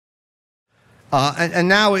And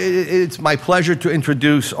now it's my pleasure to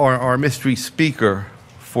introduce our mystery speaker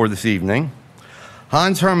for this evening.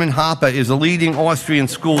 Hans-Hermann Hoppe is a leading Austrian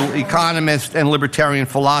school economist and libertarian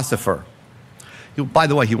philosopher. By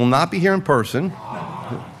the way, he will not be here in person.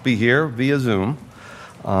 He'll be here via Zoom.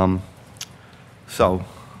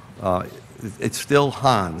 It's still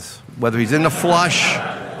Hans. Whether he's in the flesh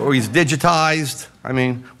or he's digitized. I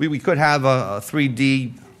mean, we could have a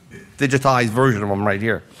 3D digitized version of him right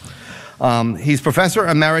here. He's Professor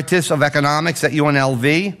Emeritus of Economics at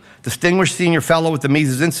UNLV, Distinguished Senior Fellow at the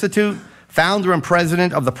Mises Institute, founder and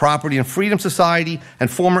president of the Property and Freedom Society, and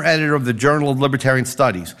former editor of the Journal of Libertarian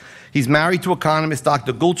Studies. He's married to economist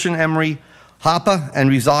Dr. Gulçin Emre Hoppe and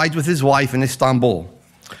resides with his wife in Istanbul.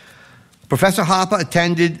 Professor Hoppe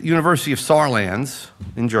attended University of Saarlands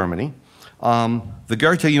in Germany, the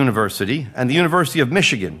Goethe University, and the University of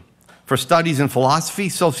Michigan for studies in philosophy,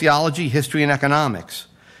 sociology, history, and economics.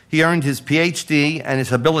 He earned his PhD and his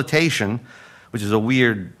habilitation, which is a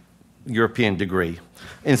weird European degree,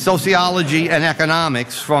 in sociology and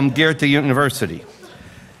economics from Goethe University.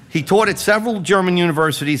 He taught at several German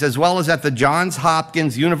universities as well as at the Johns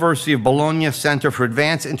Hopkins University of Bologna Center for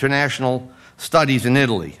Advanced International Studies in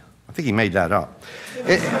Italy. I think he made that up.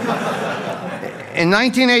 In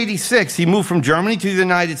 1986, he moved from Germany to the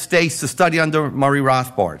United States to study under Murray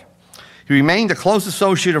Rothbard. He remained a close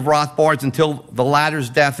associate of Rothbard's until the latter's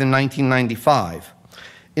death in 1995.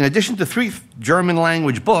 In addition to 3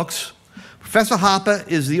 German-language books, Professor Hoppe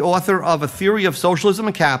is the author of A Theory of Socialism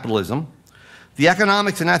and Capitalism, The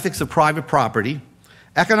Economics and Ethics of Private Property,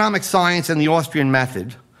 Economic Science and the Austrian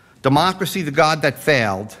Method, Democracy, the God That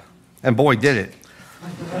Failed, and boy, did it.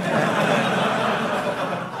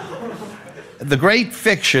 The Great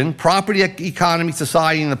Fiction, Property, Economy,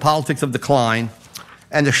 Society, and the Politics of Decline,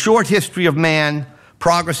 and A Short History of Man,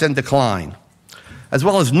 Progress and Decline, as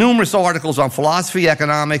well as numerous articles on philosophy,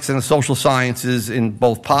 economics, and the social sciences in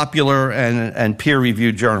both popular and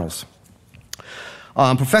peer-reviewed journals.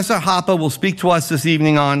 Professor Hoppe will speak to us this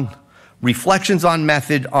evening on Reflections on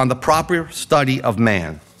Method on the Proper Study of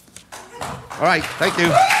Man. All right, thank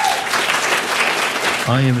you.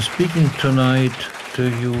 I am speaking tonight to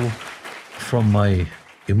you from my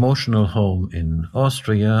emotional home in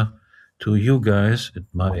Austria to you guys at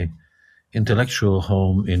my intellectual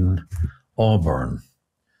home in Auburn.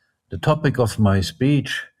 The topic of my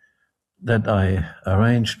speech that I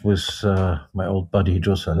arranged with my old buddy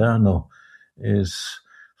Joe Salerno is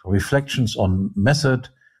reflections on method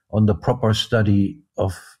on the proper study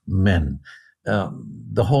of men.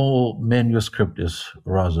 The whole manuscript is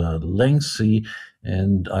rather lengthy,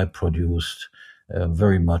 and I produced a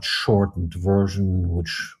very much shortened version,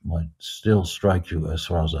 which might still strike you as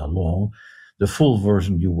rather long. The full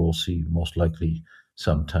version you will see most likely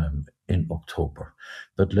sometime in October.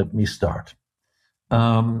 But let me start.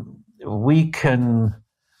 We can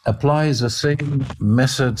apply the same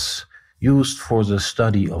methods used for the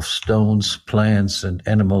study of stones, plants, and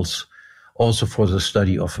animals also for the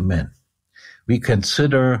study of men. We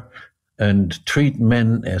consider and treat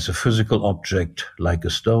men as a physical object like a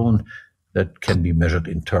stone that can be measured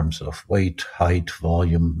in terms of weight, height,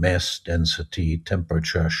 volume, mass, density,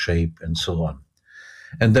 temperature, shape, and so on.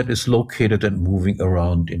 And that is located and moving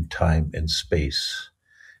around in time and space.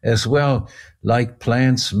 As well, like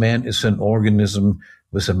plants, man is an organism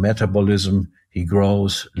with a metabolism. He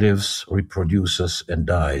grows, lives, reproduces, and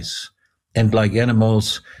dies. And like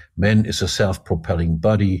animals, man is a self-propelling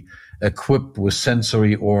body, equipped with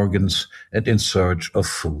sensory organs and in search of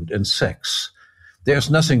food and sex.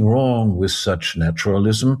 There's nothing wrong with such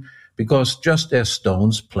naturalism, because just as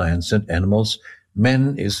stones, plants, and animals,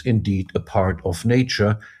 man is indeed a part of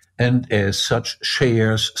nature, and as such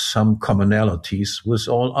shares some commonalities with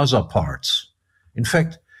all other parts. In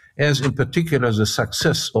fact, as in particular the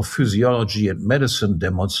success of physiology and medicine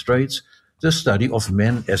demonstrates, the study of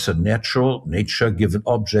man as a natural, nature-given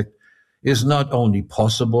object is not only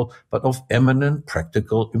possible, but of eminent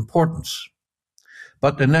practical importance.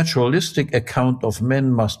 But a naturalistic account of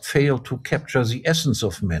men must fail to capture the essence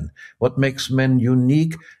of men, what makes man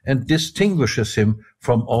unique and distinguishes him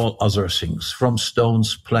from all other things, from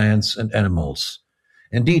stones, plants, and animals.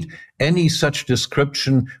 Indeed, any such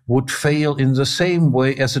description would fail in the same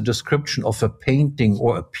way as a description of a painting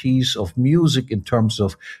or a piece of music in terms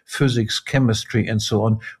of physics, chemistry, and so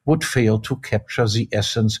on, would fail to capture the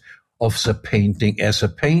essence of the painting as a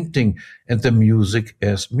painting and the music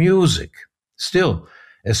as music. Still,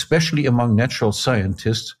 especially among natural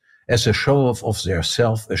scientists, as a show-off of their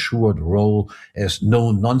self-assured role as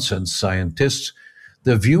no-nonsense scientists,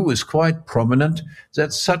 the view is quite prominent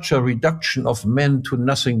that such a reduction of men to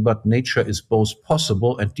nothing but nature is both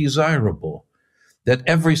possible and desirable. that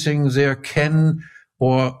everything there can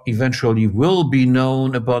or eventually will be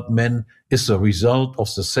known about men is the result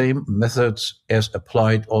of the same methods as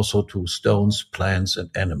applied also to stones, plants, and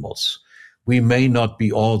animals. We may not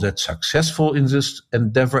be all that successful in this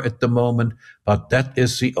endeavor at the moment, but that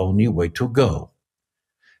is the only way to go.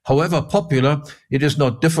 However popular, it is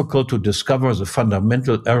not difficult to discover the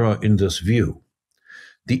fundamental error in this view.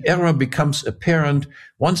 The error becomes apparent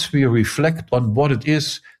once we reflect on what it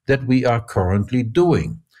is that we are currently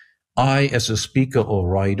doing. I as a speaker or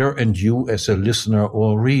writer, and you as a listener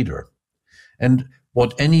or reader. And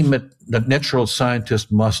what any natural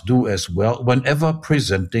scientist must do as well whenever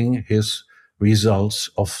presenting his results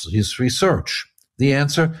of his research. The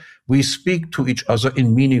answer: we speak to each other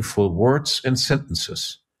in meaningful words and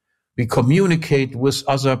sentences. We communicate with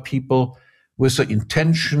other people with the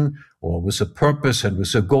intention or with a purpose and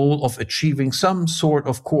with the goal of achieving some sort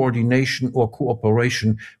of coordination or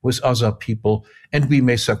cooperation with other people, and we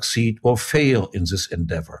may succeed or fail in this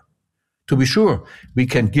endeavor. To be sure, we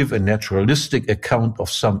can give a naturalistic account of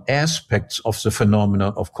some aspects of the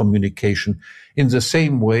phenomenon of communication in the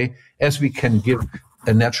same way as we can give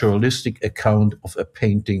a naturalistic account of a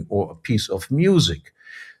painting or a piece of music.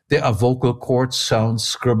 There are vocal cords, sounds,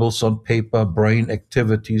 scribbles on paper, brain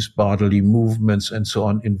activities, bodily movements, and so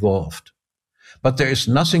on involved. But there is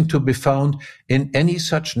nothing to be found in any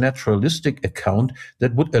such naturalistic account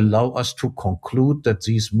that would allow us to conclude that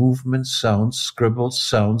these movements, sounds, scribbles,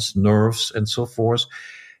 sounds, nerves, and so forth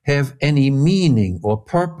have any meaning or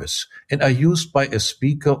purpose and are used by a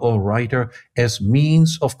speaker or writer as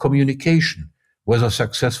means of communication, whether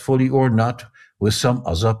successfully or not, with some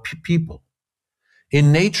other people.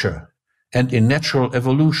 In nature and in natural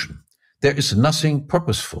evolution, there is nothing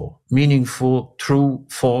purposeful, meaningful, true,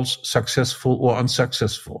 false, successful, or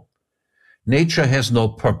unsuccessful. Nature has no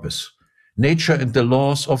purpose. Nature and the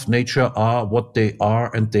laws of nature are what they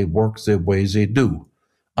are, and they work the way they do,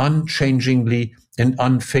 unchangingly and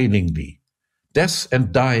unfailingly. Death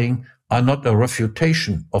and dying are not a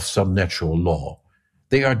refutation of some natural law.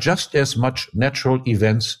 They are just as much natural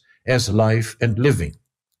events as life and living.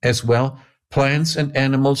 As well, plants and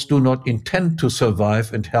animals do not intend to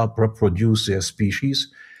survive and help reproduce their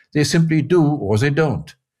species. They simply do or they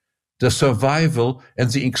don't. The survival and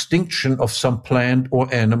the extinction of some plant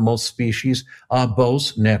or animal species are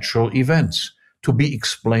both natural events, to be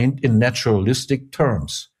explained in naturalistic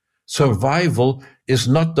terms. Survival is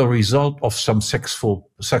not the result of some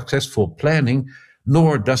successful planning,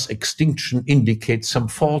 nor does extinction indicate some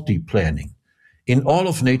faulty planning. In all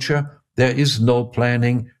of nature, there is no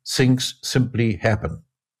planning, things simply happen.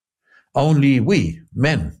 Only we,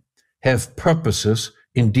 men, have purposes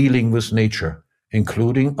in dealing with nature,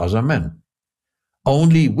 including other men.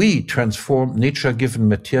 Only we transform nature-given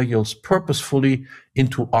materials purposefully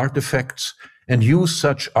into artifacts and use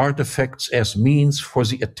such artifacts as means for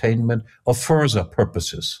the attainment of further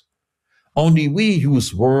purposes. Only we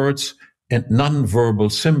use words and non-verbal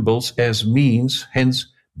symbols as means, hence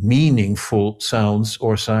meaningful sounds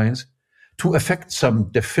or signs, to effect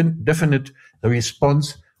some definite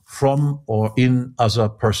response from or in other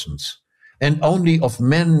persons. And only of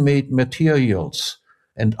man-made materials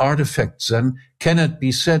and artifacts then can it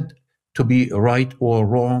be said to be right or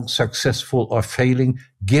wrong, successful or failing,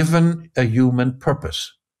 given a human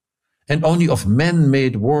purpose. And only of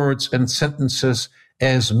man-made words and sentences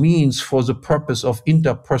as means for the purpose of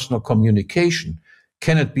interpersonal communication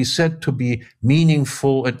can it be said to be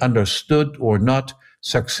meaningful and understood or not,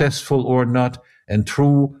 successful or not, and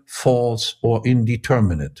true, false, or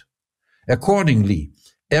indeterminate. Accordingly,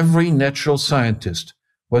 every natural scientist,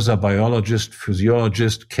 whether biologist,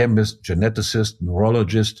 physiologist, chemist, geneticist,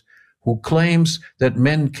 neurologist, who claims that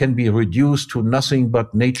men can be reduced to nothing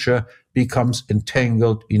but nature, becomes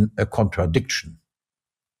entangled in a contradiction.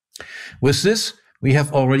 With this, we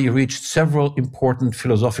have already reached several important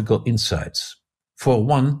philosophical insights. For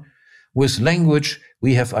one, with language,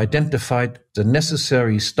 we have identified the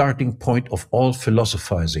necessary starting point of all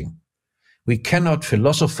philosophizing. We cannot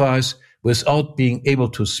philosophize without being able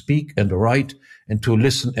to speak and write and to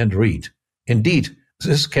listen and read. Indeed,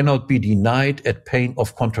 this cannot be denied at pain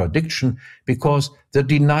of contradiction, because the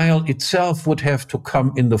denial itself would have to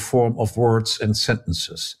come in the form of words and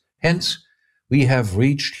sentences. Hence, we have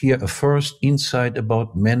reached here a first insight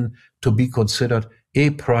about men to be considered a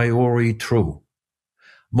priori true.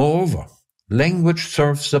 Moreover, language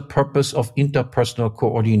serves the purpose of interpersonal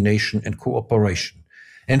coordination and cooperation,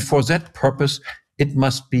 and for that purpose it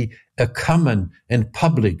must be a common and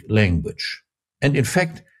public language. And in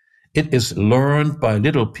fact, it is learned by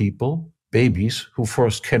little people, babies, who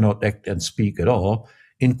first cannot act and speak at all,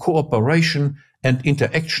 in cooperation and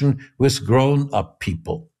interaction with grown-up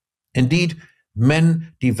people. Indeed,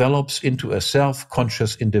 man develops into a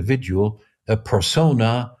self-conscious individual, a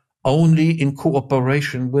persona, only in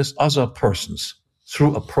cooperation with other persons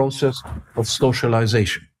through a process of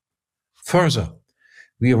socialization. Further,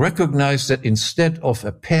 we recognize that instead of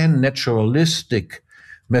a pan-naturalistic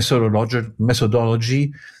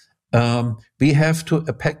methodology, we have to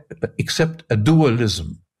accept a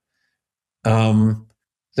dualism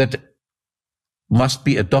that must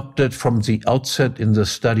be adopted from the outset in the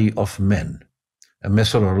study of men, a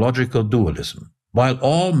methodological dualism. While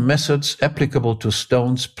all methods applicable to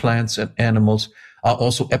stones, plants, and animals are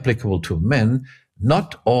also applicable to men,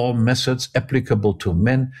 not all methods applicable to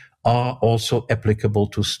men are also applicable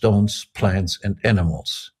to stones, plants, and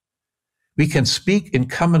animals. We can speak in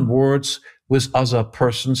common words with other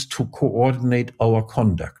persons to coordinate our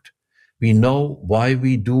conduct. We know why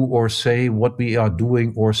we do or say what we are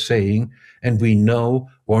doing or saying, and we know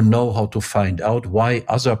how to find out why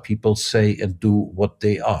other people say and do what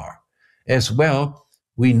they are. As well,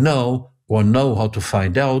 we know how to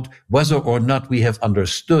find out whether or not we have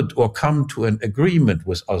understood or come to an agreement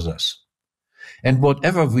with others. And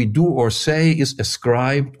whatever we do or say is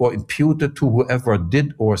ascribed or imputed to whoever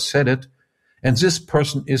did or said it, and this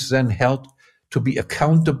person is then held to be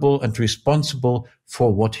accountable and responsible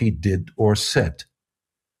for what he did or said.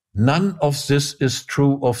 None of this is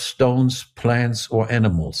true of stones, plants, or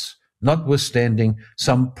animals, notwithstanding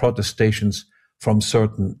some protestations from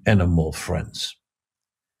certain animal friends.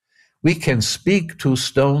 We can speak to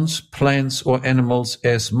stones, plants, or animals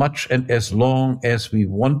as much and as long as we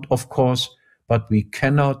want, of course, but we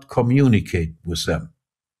cannot communicate with them.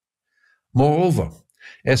 Moreover,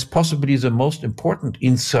 as possibly the most important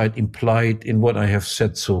insight implied in what I have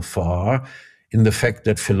said so far, in the fact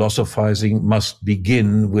that philosophizing must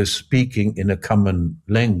begin with speaking in a common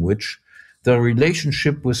language, the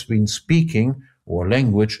relationship between speaking or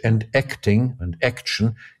language and acting and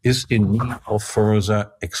action is in need of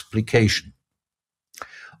further explication.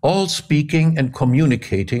 All speaking and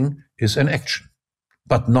communicating is an action,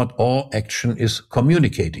 but not all action is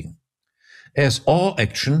communicating. As all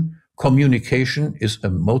action, communication is a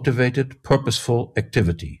motivated, purposeful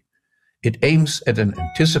activity. It aims at an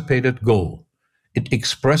anticipated goal. It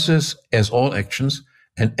expresses, as all actions,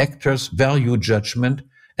 an actor's value judgment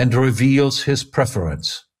and reveals his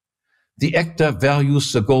preference. The actor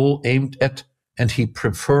values the goal aimed at, and he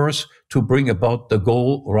prefers to bring about the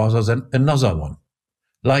goal rather than another one.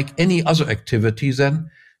 Like any other activity,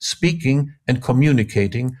 then, speaking and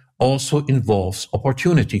communicating also involves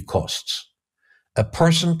opportunity costs. A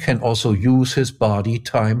person can also use his body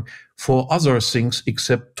time for other things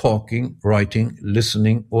except talking, writing,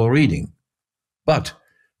 listening, or reading. But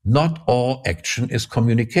not all action is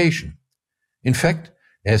communication. In fact,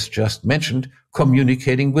 as just mentioned,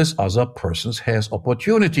 communicating with other persons has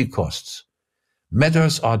opportunity costs.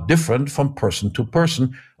 Matters are different from person to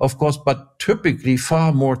person, of course, but typically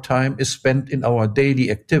far more time is spent in our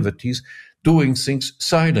daily activities doing things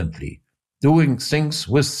silently, doing things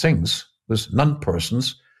with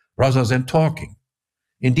non-persons rather than talking.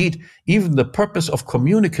 Indeed, even the purpose of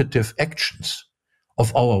communicative actions,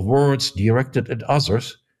 of our words directed at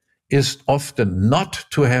others, is often not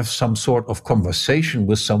to have some sort of conversation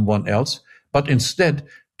with someone else, but instead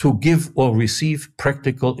to give or receive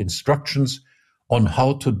practical instructions on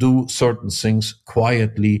how to do certain things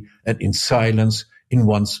quietly and in silence in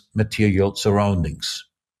one's material surroundings.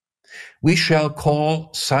 We shall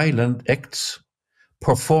call silent acts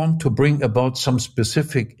performed to bring about some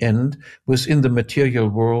specific end within the material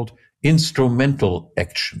world instrumental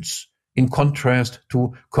actions, in contrast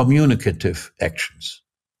to communicative actions.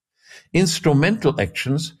 Instrumental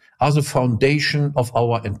actions are the foundation of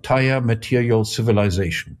our entire material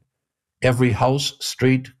civilization. Every house,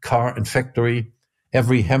 street, car, and factory,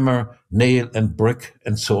 every hammer, nail, and brick,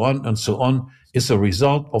 and so on, is a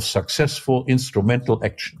result of successful instrumental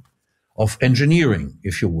action, of engineering,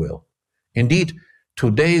 if you will. Indeed,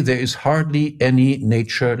 today there is hardly any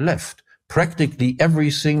nature left. Practically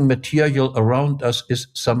everything material around us is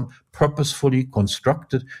some purposefully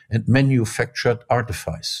constructed and manufactured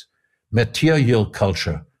artifice. Material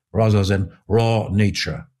culture rather than raw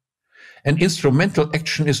nature. And instrumental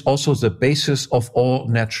action is also the basis of all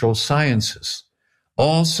natural sciences.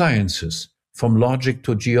 All sciences, from logic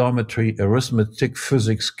to geometry, arithmetic,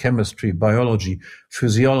 physics, chemistry, biology,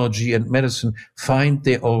 physiology, and medicine, find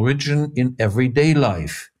their origin in everyday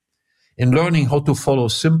life. In learning how to follow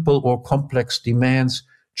simple or complex demands,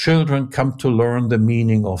 children come to learn the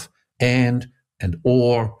meaning of and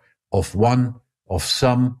or, of one, of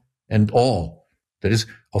some, and all. that is,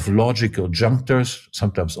 of logical junctors,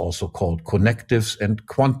 sometimes also called connectives and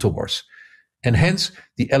quantors, and hence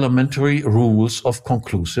the elementary rules of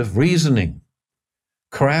conclusive reasoning.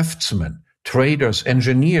 Craftsmen, traders,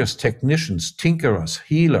 engineers, technicians, tinkerers,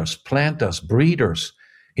 healers, planters, breeders,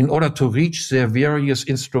 in order to reach their various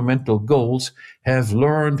instrumental goals, have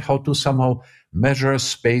learned how to somehow measure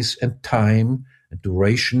space and time and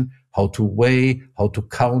duration, how to weigh, how to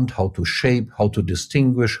count, how to shape, how to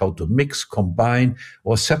distinguish, how to mix, combine,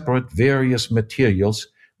 or separate various materials,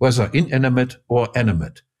 whether inanimate or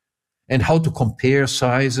animate, and how to compare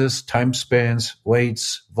sizes, time spans,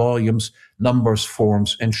 weights, volumes, numbers,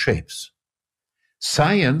 forms, and shapes.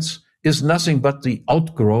 Science is nothing but the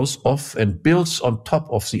outgrowth of and builds on top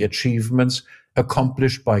of the achievements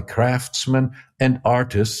accomplished by craftsmen and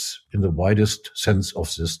artists, in the widest sense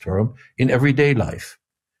of this term, in everyday life.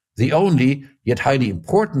 The only, yet highly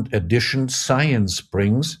important addition science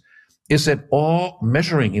brings is that all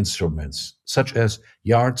measuring instruments, such as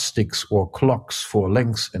yardsticks or clocks for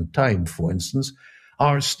length and time, for instance,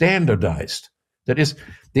 are standardized. That is,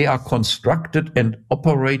 they are constructed and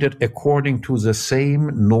operated according to the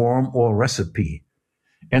same norm or recipe.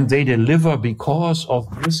 And they deliver, because of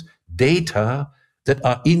this, data that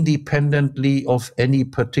are independently of any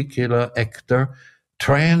particular actor,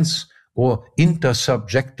 trans or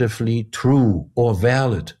intersubjectively true or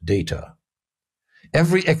valid data.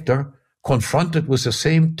 Every actor confronted with the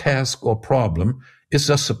same task or problem is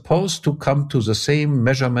thus supposed to come to the same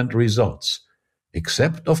measurement results,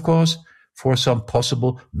 except, of course, for some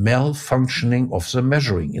possible malfunctioning of the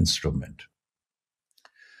measuring instrument.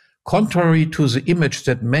 Contrary to the image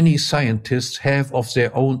that many scientists have of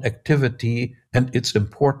their own activity and its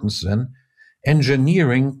importance, then,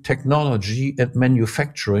 engineering, technology, and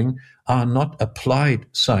manufacturing are not applied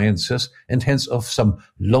sciences and hence of some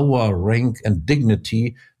lower rank and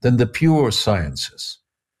dignity than the pure sciences.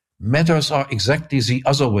 Matters are exactly the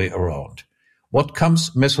other way around. What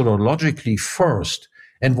comes methodologically first,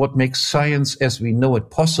 and what makes science as we know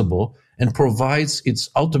it possible and provides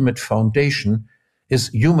its ultimate foundation, is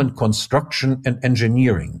human construction and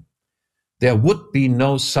engineering. There would be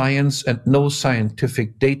no science and no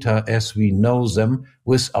scientific data as we know them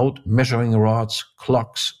without measuring rods,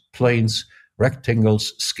 clocks, planes,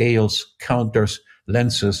 rectangles, scales, counters,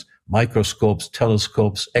 lenses, microscopes,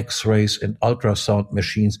 telescopes, X-rays, and ultrasound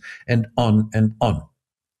machines, and on and on.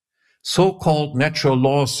 So-called natural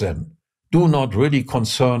laws, then, do not really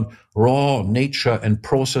concern raw nature and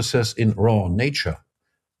processes in raw nature.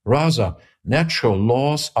 Rather, natural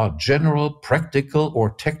laws are general, practical, or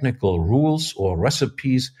technical rules or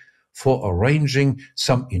recipes for arranging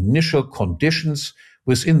some initial conditions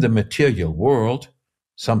within the material world,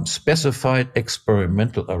 some specified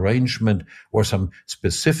experimental arrangement, or some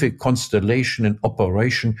specific constellation and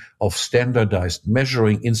operation of standardized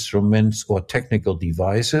measuring instruments or technical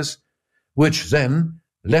devices, which then,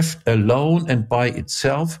 left alone and by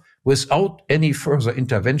itself, without any further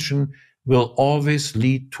intervention, will always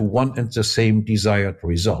lead to one and the same desired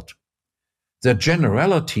result. The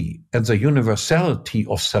generality and the universality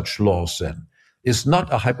of such laws, then, is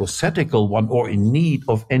not a hypothetical one or in need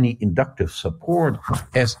of any inductive support,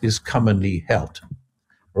 as is commonly held.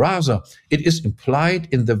 Rather, it is implied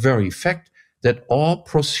in the very fact that all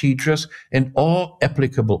procedures and all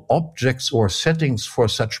applicable objects or settings for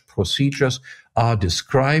such procedures are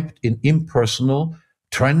described in impersonal,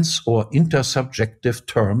 trans or intersubjective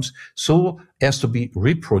terms so as to be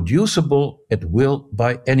reproducible at will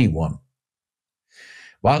by anyone.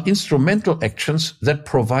 While instrumental actions that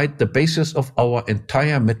provide the basis of our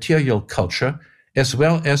entire material culture, as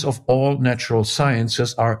well as of all natural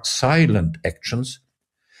sciences, are silent actions,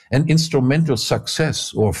 and instrumental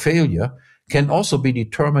success or failure can also be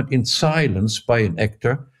determined in silence by an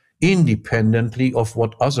actor, independently of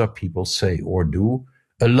what other people say or do,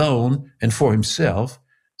 alone and for himself.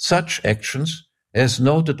 Such actions, as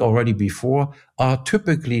noted already before, are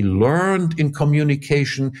typically learned in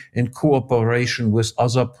communication and cooperation with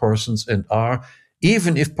other persons and are,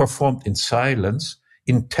 even if performed in silence,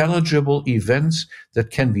 intelligible events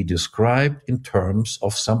that can be described in terms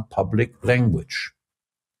of some public language.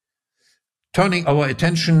 Turning our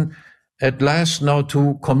attention at last now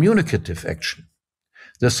to communicative action,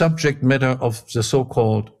 the subject matter of the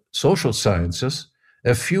so-called social sciences,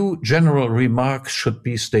 a few general remarks should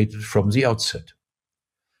be stated from the outset.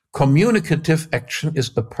 Communicative action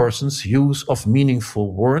is a person's use of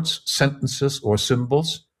meaningful words, sentences, or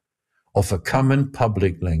symbols of a common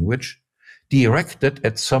public language directed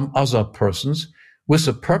at some other persons with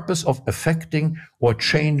the purpose of affecting or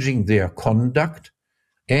changing their conduct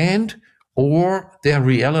and or their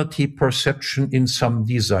reality perception in some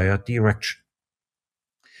desired direction.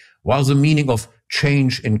 While the meaning of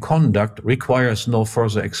change in conduct requires no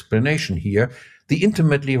further explanation here, the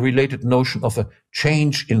intimately related notion of a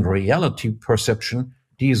change in reality perception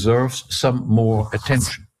deserves some more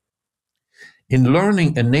attention. In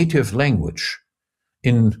learning a native language,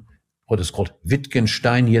 in what is called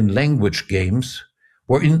Wittgensteinian language games,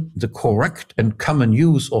 wherein the correct and common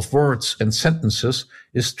use of words and sentences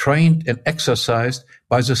is trained and exercised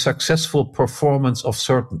by the successful performance of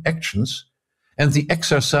certain actions, and the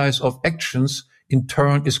exercise of actions in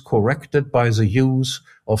turn is corrected by the use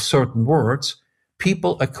of certain words,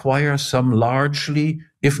 people acquire some largely,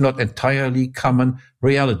 if not entirely, common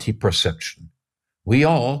reality perception. We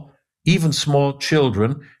all, even small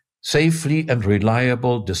children, safely and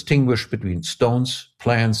reliable distinguish between stones,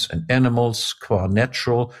 plants, and animals qua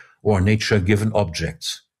natural or nature-given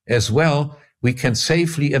objects. As well, we can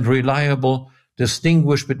safely and reliable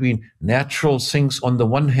distinguish between natural things on the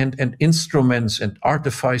one hand and instruments and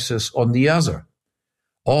artifices on the other.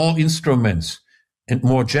 All instruments, and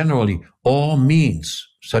more generally, all means,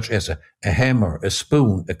 such as a hammer, a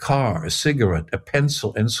spoon, a car, a cigarette, a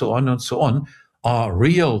pencil, and so on, are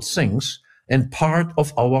real things and part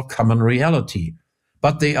of our common reality.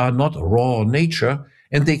 But they are not raw nature,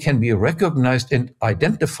 and they can be recognized and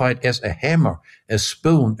identified as a hammer, a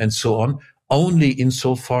spoon, and so on, only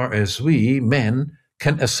insofar as we, men,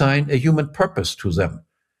 can assign a human purpose to them.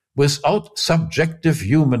 Without subjective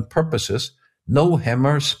human purposes, no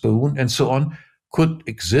hammer, spoon, and so on could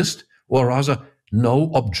exist, or rather,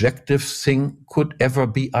 no objective thing could ever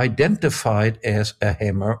be identified as a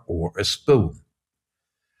hammer or a spoon.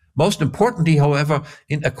 Most importantly, however,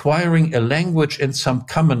 in acquiring a language and some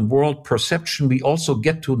common world perception, we also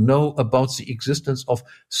get to know about the existence of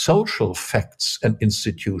social facts and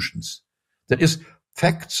institutions. That is,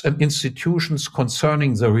 facts and institutions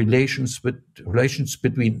concerning the relations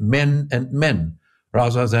between men and men,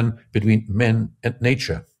 rather than between men and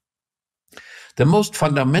nature. The most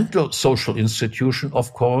fundamental social institution,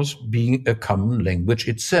 of course, being a common language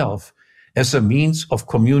itself, as a means of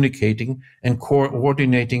communicating and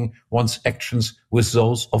coordinating one's actions with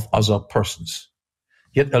those of other persons.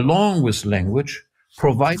 Yet along with language,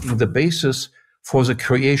 providing the basis for the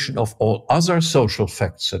creation of all other social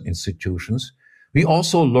facts and institutions, we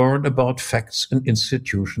also learn about facts and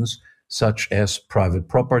institutions such as private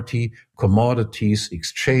property, commodities,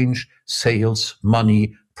 exchange, sales,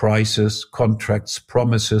 money, prices, contracts,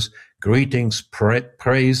 promises, greetings,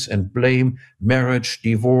 praise and blame, marriage,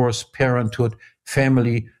 divorce, parenthood,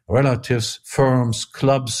 family, relatives, firms,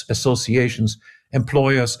 clubs, associations,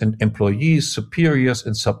 employers and employees, superiors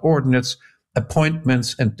and subordinates,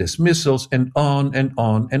 appointments and dismissals, and on and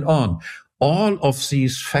on and on. All of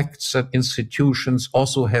these facts and institutions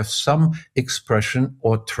also have some expression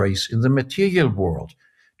or trace in the material world,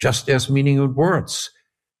 just as meaning of words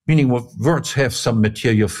have some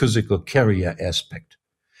material physical carrier aspect.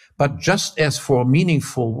 But just as for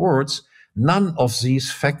meaningful words, none of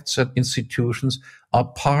these facts and institutions are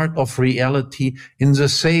part of reality in the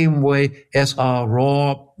same way as are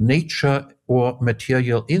raw nature or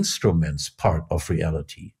material instruments part of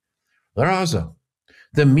reality. Rather,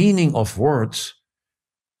 the meaning of words,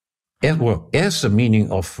 as the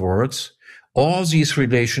meaning of words, all these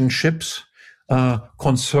relationships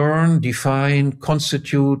concern, define,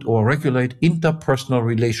 constitute, or regulate interpersonal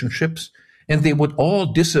relationships, and they would all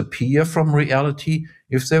disappear from reality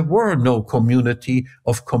if there were no community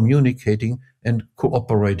of communicating and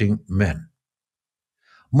cooperating men.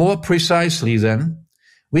 More precisely then,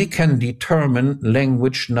 we can determine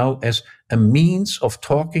language now as a means of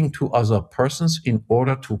talking to other persons in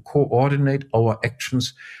order to coordinate our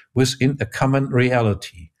actions within a common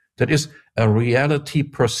reality. That is, a reality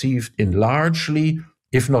perceived in largely,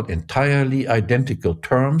 if not entirely, identical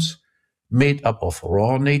terms, made up of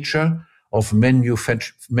raw nature, of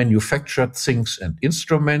manufactured things and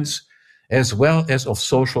instruments, as well as of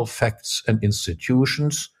social facts and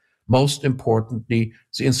institutions, most importantly,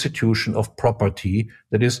 the institution of property,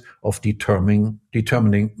 that is, of determining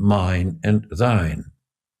mine and thine.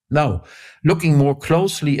 Now, looking more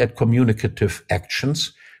closely at communicative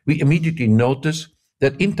actions, we immediately notice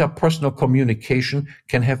that interpersonal communication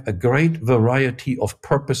can have a great variety of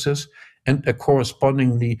purposes and a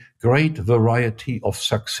correspondingly great variety of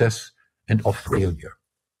success and of failure.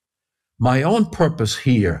 My own purpose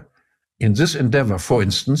here, in this endeavor, for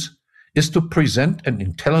instance, is to present an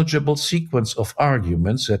intelligible sequence of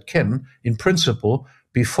arguments that can, in principle,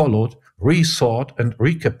 be followed, rethought, and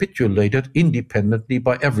recapitulated independently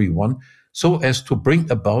by everyone, so as to bring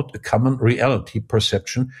about a common reality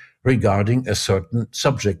perception regarding a certain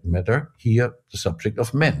subject matter, here the subject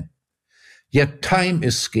of men. Yet time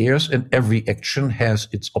is scarce and every action has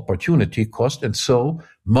its opportunity cost, and so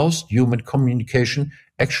most human communication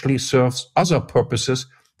actually serves other purposes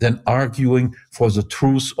than arguing for the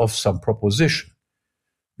truth of some proposition.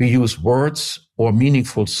 We use words or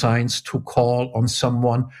meaningful signs to call on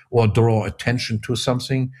someone or draw attention to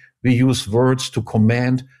something. We use words to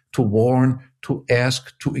command, to warn, to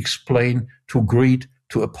ask, to explain, to greet,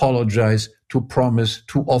 to apologize, to promise,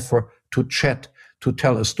 to offer, to chat, to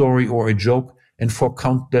tell a story or a joke, and for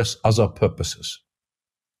countless other purposes.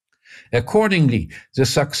 Accordingly, the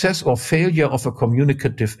success or failure of a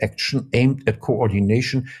communicative action aimed at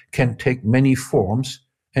coordination can take many forms,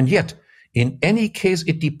 and yet, in any case,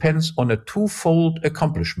 it depends on a twofold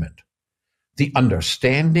accomplishment: the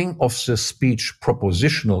understanding of the speech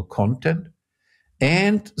propositional content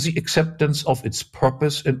and the acceptance of its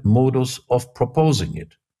purpose and modus of proposing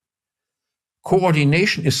it.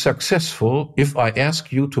 Coordination is successful if I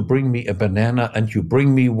ask you to bring me a banana and you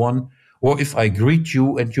bring me one, or if I greet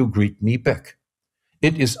you and you greet me back.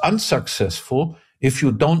 It is unsuccessful if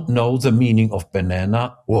you don't know the meaning of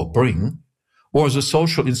banana or bring, or the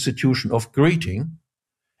social institution of greeting,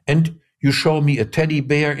 and you show me a teddy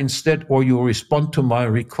bear instead, or you respond to my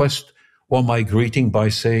request or my greeting by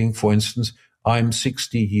saying, for instance, I'm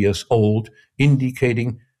 60 years old,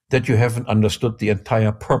 indicating that you haven't understood the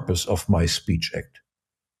entire purpose of my speech act.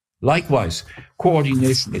 Likewise,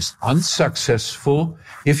 coordination is unsuccessful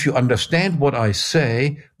if you understand what I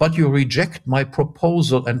say, but you reject my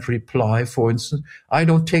proposal and reply, for instance, I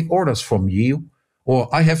don't take orders from you,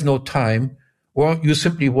 or I have no time, or you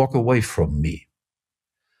simply walk away from me.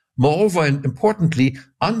 Moreover, and importantly,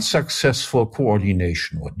 unsuccessful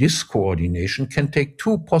coordination or discoordination can take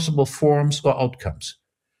two possible forms or outcomes: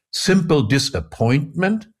 simple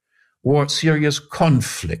disappointment or serious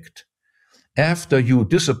conflict. After you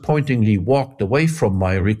disappointingly walked away from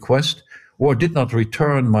my request or did not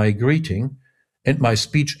return my greeting, and my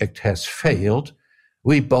speech act has failed,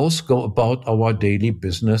 we both go about our daily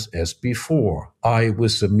business as before, I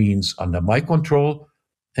with the means under my control,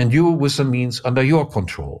 and you with the means under your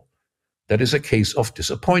control. That is a case of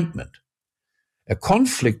disappointment. A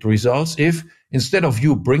conflict results if, instead of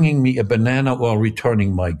you bringing me a banana or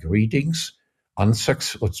returning my greetings,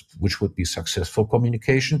 which would be successful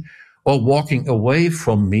communication, or walking away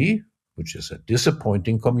from me, which is a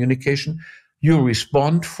disappointing communication, you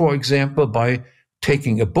respond, for example, by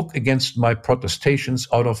taking a book against my protestations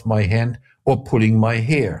out of my hand or pulling my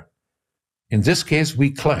hair. In this case, we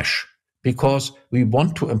clash because we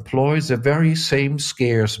want to employ the very same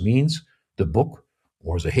scarce means, the book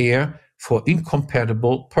or the hair, for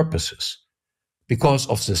incompatible purposes. Because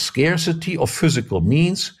of the scarcity of physical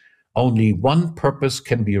means, only one purpose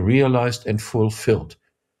can be realized and fulfilled.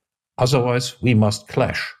 Otherwise, we must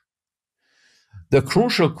clash. The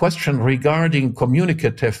crucial question regarding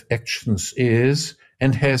communicative actions is,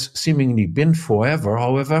 and has seemingly been forever,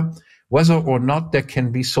 however, whether or not there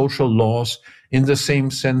can be social laws in the same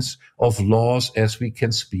sense of laws as we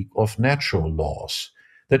can speak of natural laws.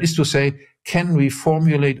 That is to say, can we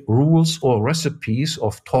formulate rules or recipes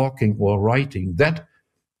of talking or writing that,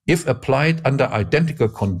 if applied under identical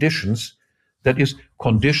conditions, that is,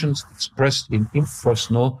 conditions expressed in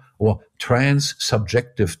impersonal or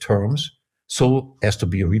trans-subjective terms, so as to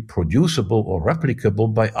be reproducible or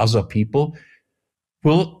replicable by other people,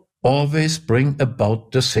 will always bring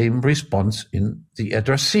about the same response in the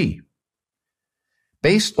addressee?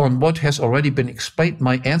 Based on what has already been explained,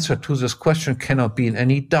 my answer to this question cannot be in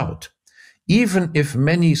any doubt. Even if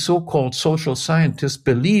many so-called social scientists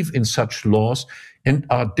believe in such laws and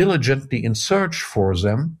are diligently in search for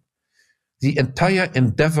them, the entire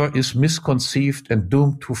endeavor is misconceived and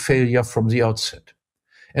doomed to failure from the outset.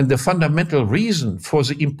 And the fundamental reason for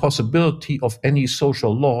the impossibility of any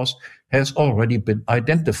social laws has already been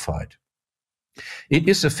identified. It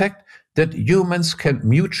is the fact that humans can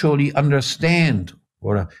mutually understand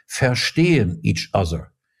or verstehen each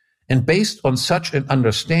other, and based on such an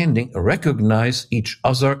understanding, recognize each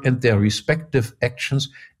other and their respective actions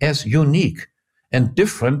as unique and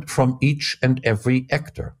different from each and every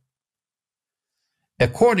actor.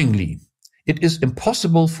 Accordingly, it is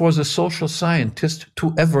impossible for the social scientist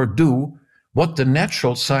to ever do what the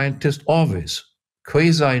natural scientist always,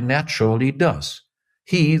 quasi-naturally does.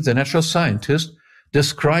 He, the natural scientist,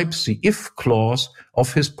 describes the if clause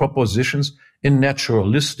of his propositions in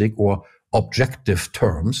naturalistic or objective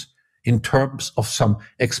terms, in terms of some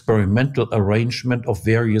experimental arrangement of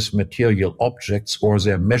various material objects or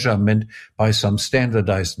their measurement by some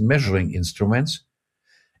standardized measuring instruments,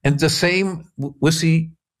 and the same with the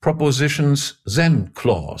proposition's then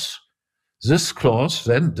clause. This clause,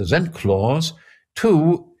 then, the then clause,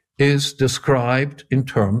 too, is described in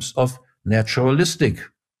terms of naturalistic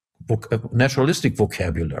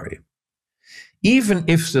vocabulary. Even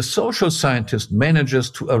if the social scientist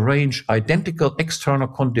manages to arrange identical external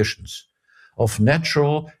conditions of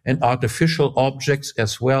natural and artificial objects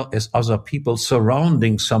as well as other people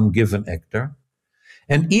surrounding some given actor,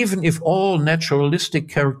 and even if all naturalistic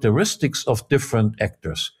characteristics of different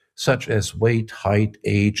actors, such as weight, height,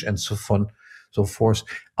 age, and so forth,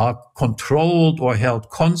 are controlled or held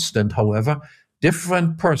constant, however,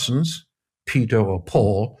 different persons, Peter or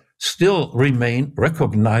Paul, still remain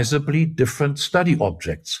recognizably different study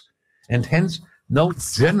objects, and hence no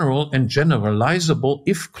general and generalizable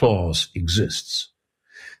if clause exists.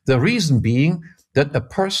 The reason being that a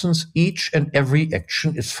person's each and every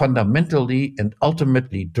action is fundamentally and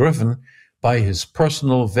ultimately driven by his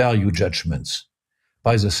personal value judgments,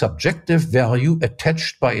 by the subjective value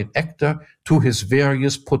attached by an actor to his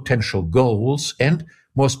various potential goals, and,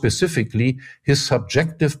 more specifically, his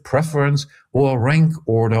subjective preference or rank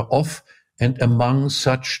order of and among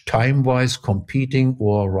such time-wise competing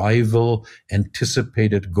or rival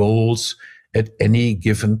anticipated goals at any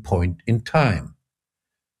given point in time.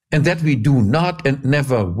 And that we do not and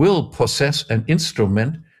never will possess an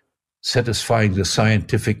instrument satisfying the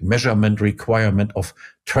scientific measurement requirement of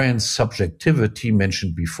transsubjectivity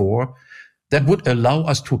mentioned before, that would allow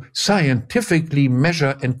us to scientifically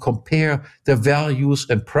measure and compare the values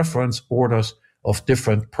and preference orders of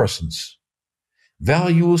different persons.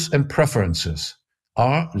 Values and preferences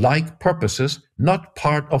are, like purposes, not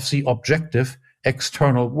part of the objective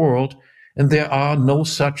external world, and there are no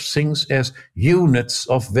such things as units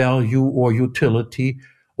of value or utility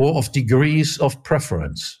or of degrees of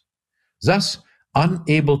preference. Thus,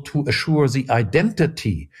 unable to assure the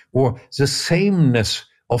identity or the sameness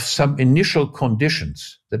of some initial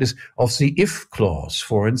conditions, that is, of the if clause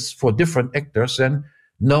for different actors, then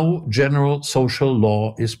no general social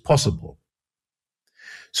law is possible.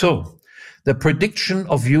 So, the prediction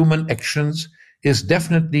of human actions is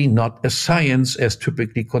definitely not a science as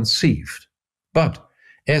typically conceived, but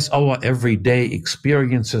as our everyday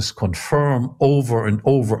experiences confirm over and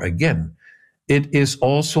over again, it is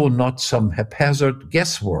also not some haphazard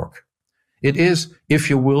guesswork. It is, if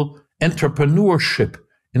you will, entrepreneurship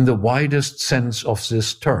in the widest sense of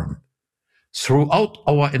this term. Throughout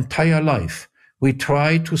our entire life, we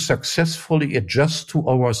try to successfully adjust to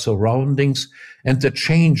our surroundings and the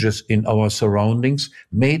changes in our surroundings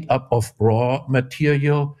made up of raw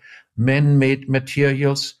material, man-made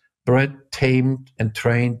materials, bred, tamed, and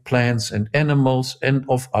trained plants and animals, and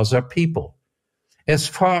of other people. As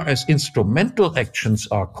far as instrumental actions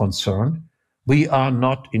are concerned, we are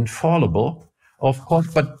not infallible, of course,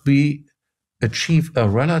 but we achieve a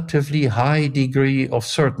relatively high degree of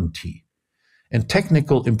certainty. And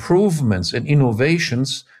technical improvements and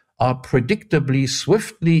innovations are predictably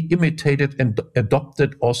swiftly imitated and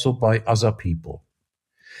adopted also by other people.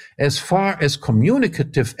 As far as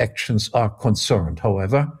communicative actions are concerned,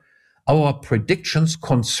 however, our predictions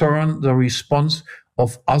concern the response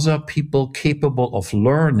of other people capable of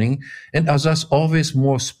learning and are thus always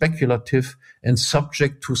more speculative and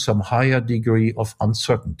subject to some higher degree of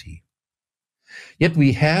uncertainty. Yet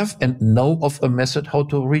we have and know of a method how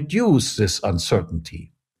to reduce this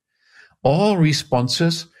uncertainty. All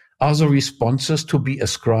responses are the responses to be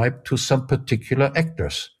ascribed to some particular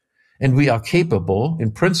actors, and we are capable,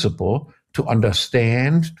 in principle, to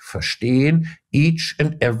understand, verstehen, each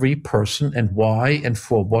and every person and why and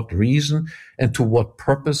for what reason and to what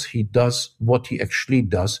purpose he does what he actually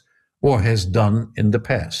does or has done in the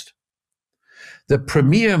past. The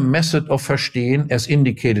premier method of verstehen, as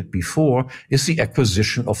indicated before, is the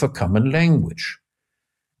acquisition of a common language.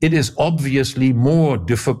 It is obviously more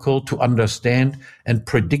difficult to understand and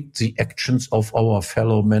predict the actions of our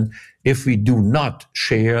fellow men if we do not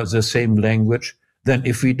share the same language than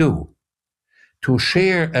if we do. To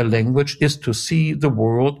share a language is to see the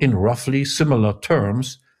world in roughly similar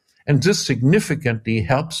terms, and this significantly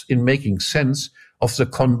helps in making sense of the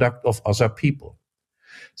conduct of other people.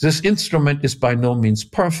 This instrument is by no means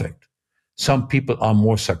perfect. Some people are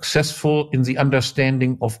more successful in the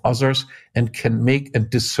understanding of others and can make and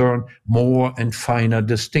discern more and finer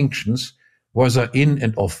distinctions, whether in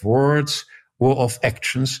and of words or of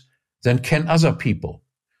actions, than can other people.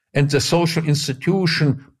 And the social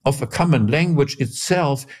institution of a common language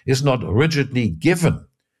itself is not rigidly given,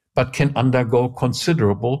 but can undergo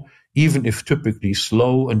considerable, even if typically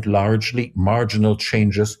slow and largely marginal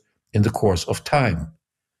changes in the course of time.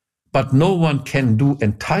 But no one can do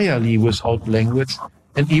entirely without language,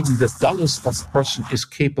 and even the dullest of person is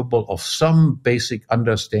capable of some basic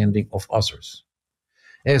understanding of others.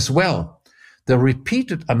 As well, The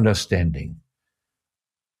repeated understanding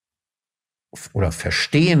oder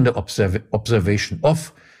verstehende observation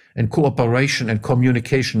of and cooperation and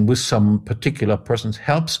communication with some particular persons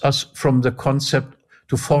helps us from the concept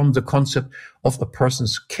to form the concept of a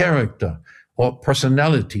person's character or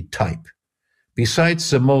personality type. Besides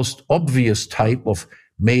the most obvious type of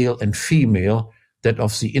male and female, that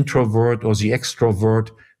of the introvert or the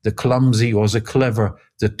extrovert, the clumsy or the clever,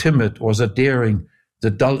 the timid or the daring,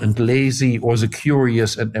 the dull and lazy or the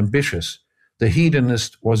curious and ambitious, the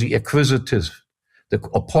hedonist or the acquisitive, the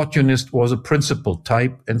opportunist or the principled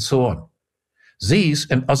type, and so on. These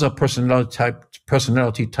and other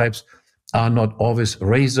personality types are not always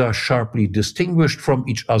razor sharply distinguished from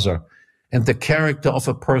each other, and the character of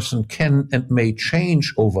a person can and may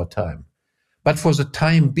change over time. But for the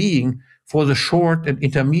time being, for the short and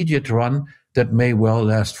intermediate run that may well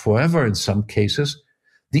last forever in some cases,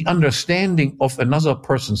 the understanding of another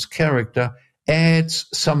person's character adds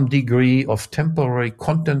some degree of temporary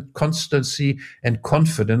constancy and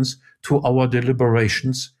confidence to our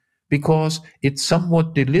deliberations, because it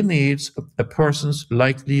somewhat delineates a person's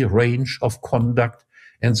likely range of conduct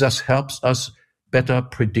and thus helps us better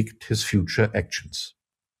predict his future actions.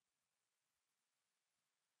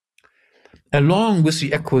 Along with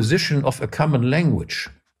the acquisition of a common language,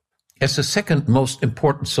 as the second most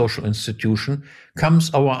important social institution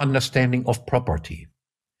comes our understanding of property.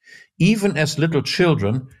 Even as little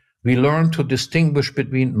children, we learn to distinguish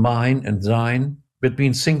between mine and thine,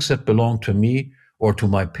 between things that belong to me or to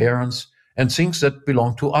my parents and things that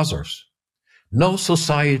belong to others. No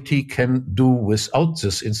society can do without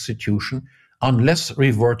this institution unless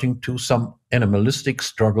reverting to some animalistic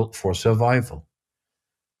struggle for survival.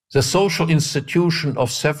 The social institution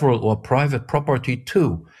of several or private property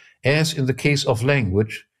too, as in the case of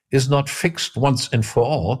language, is not fixed once and for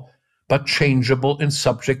all, but changeable and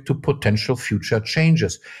subject to potential future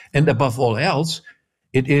changes. And above all else,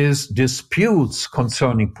 it is disputes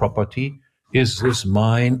concerning property. Is this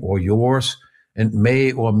mine or yours? And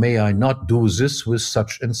may or may I not do this with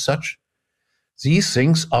such and such? These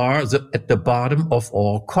things are at the bottom of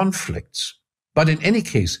all conflicts. But in any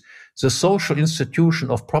case, the social institution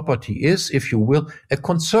of property is, if you will, a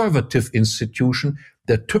conservative institution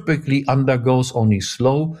that typically undergoes only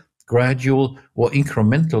slow, gradual, or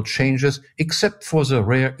incremental changes, except for the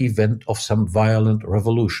rare event of some violent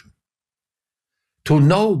revolution. To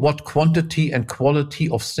know what quantity and quality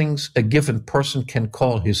of things a given person can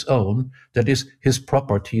call his own, that is, his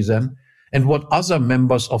property then, and what other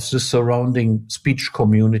members of the surrounding speech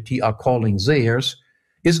community are calling theirs,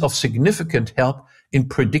 is of significant help in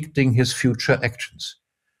predicting his future actions,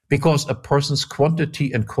 because a person's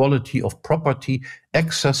quantity and quality of property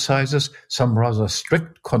exercises some rather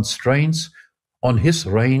strict constraints on his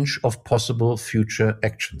range of possible future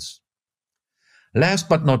actions. Last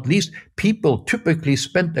but not least, people typically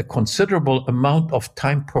spend a considerable amount of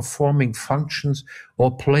time performing functions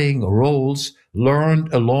or playing roles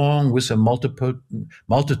learned along with a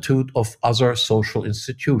multitude of other social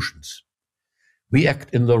institutions. We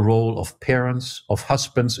act in the role of parents, of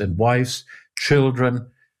husbands and wives,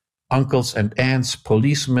 children, uncles and aunts,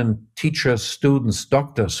 policemen, teachers, students,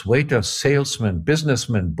 doctors, waiters, salesmen,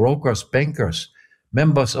 businessmen, brokers, bankers,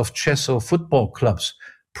 members of chess or football clubs,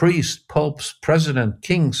 priests, popes, president,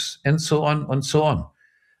 kings, and so on and so on.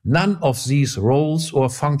 None of these roles or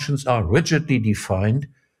functions are rigidly defined.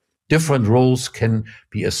 Different roles can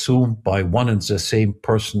be assumed by one and the same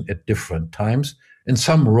person at different times, and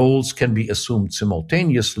some roles can be assumed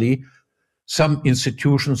simultaneously. Some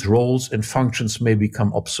institutions' roles and functions may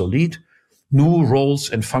become obsolete. New roles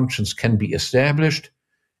and functions can be established.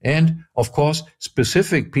 And, of course,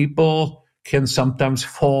 specific people can sometimes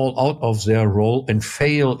fall out of their role and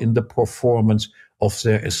fail in the performance of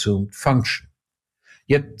their assumed function.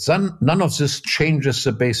 Yet none of this changes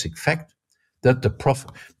the basic fact that the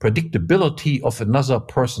predictability of another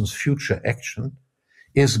person's future action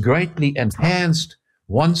is greatly enhanced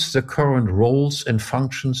once the current roles and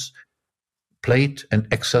functions played and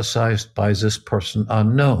exercised by this person are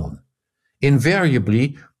known.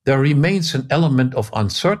 Invariably, there remains an element of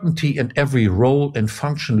uncertainty, and every role and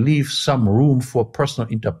function leaves some room for personal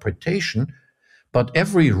interpretation, but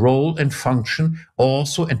every role and function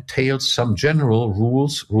also entails some general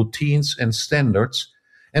rules, routines, and standards,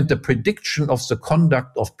 and the prediction of the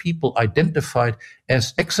conduct of people identified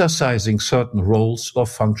as exercising certain roles or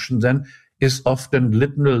functions then is often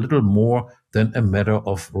little more than a matter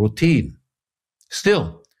of routine.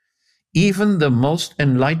 Still, even the most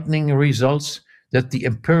enlightening results that the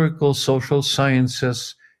empirical social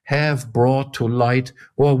sciences have brought to light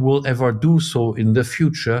or will ever do so in the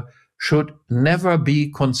future should never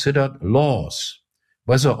be considered laws,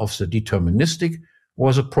 whether of the deterministic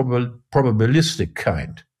or the probabilistic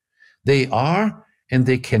kind. They are, and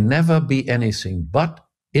they can never be anything but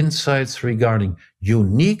insights regarding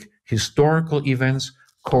unique historical events,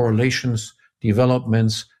 correlations,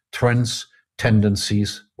 developments, trends,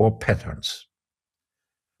 tendencies, or patterns.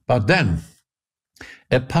 But then,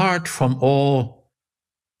 apart from all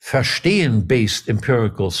Verstehen-based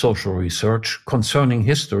empirical social research concerning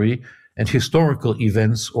history and historical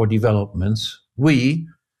events or developments, we,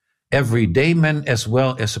 everyday men as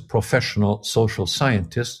well as a professional social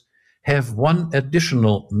scientist, have one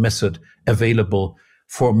additional method available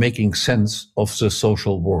for making sense of the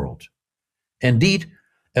social world. Indeed,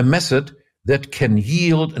 a method that can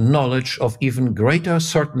yield knowledge of even greater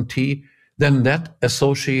certainty than that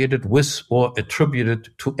associated with or attributed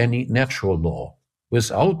to any natural law,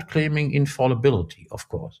 without claiming infallibility, of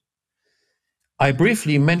course. I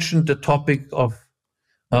briefly mentioned the topic of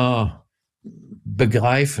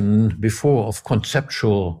begreifen before, of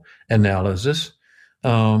conceptual analysis.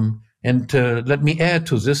 Let me add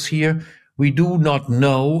to this here, we do not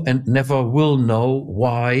know and never will know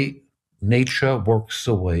why nature works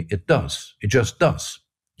the way it does. It just does.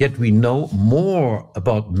 Yet we know more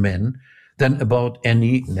about men than about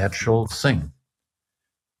any natural thing.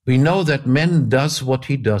 We know that man does what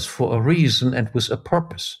he does for a reason and with a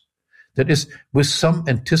purpose. That is, with some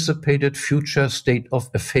anticipated future state of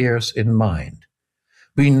affairs in mind.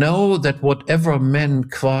 We know that whatever man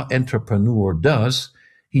qua entrepreneur does,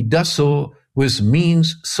 he does so with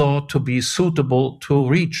means thought to be suitable to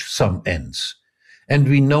reach some ends. And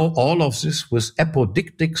we know all of this with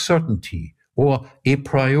apodictic certainty or a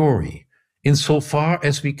priori, insofar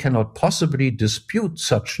as we cannot possibly dispute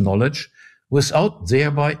such knowledge without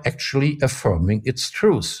thereby actually affirming its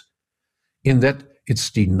truth, in that its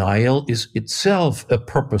denial is itself a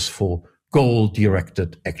purposeful,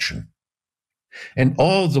 goal-directed action. And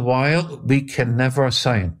all the while, we can never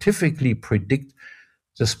scientifically predict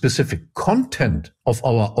the specific content of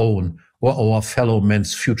our own or our fellow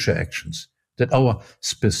men's future actions, that our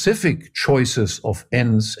specific choices of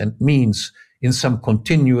ends and means in some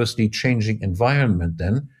continuously changing environment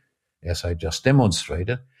then, as I just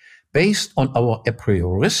demonstrated, based on our a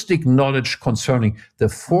prioristic knowledge concerning the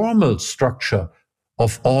formal structure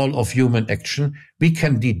of all of human action, we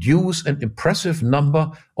can deduce an impressive number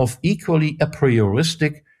of equally a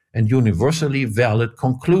prioristic and universally valid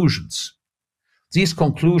conclusions. These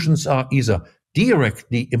conclusions are either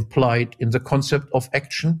directly implied in the concept of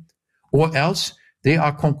action, or else they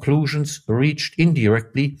are conclusions reached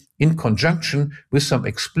indirectly in conjunction with some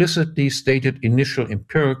explicitly stated initial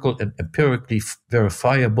empirical and empirically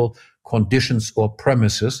verifiable conditions or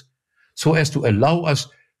premises, so as to allow us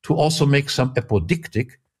to also make some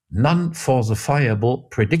apodictic, non-falsifiable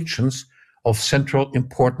predictions of central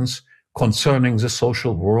importance concerning the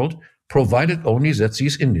social world, provided only that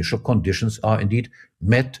these initial conditions are indeed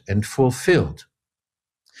met and fulfilled.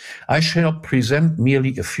 I shall present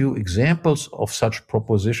merely a few examples of such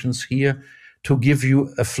propositions here to give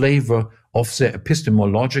you a flavor of their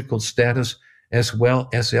epistemological status as well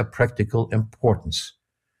as their practical importance.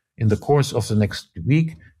 In the course of the next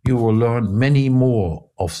week, you will learn many more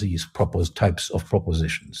of these types of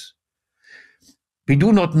propositions. We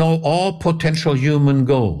do not know all potential human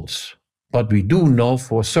goals, but we do know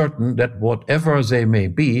for certain that whatever they may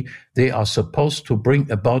be, they are supposed to bring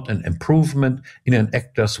about an improvement in an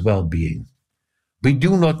actor's well-being. We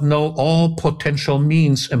do not know all potential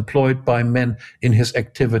means employed by man in his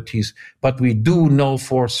activities, but we do know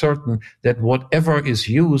for certain that whatever is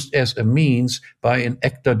used as a means by an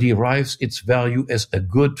actor derives its value as a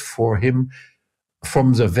good for him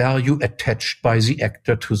from the value attached by the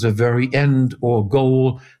actor to the very end or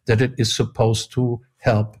goal that it is supposed to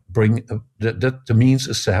help bring, that the means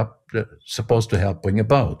is supposed to help bring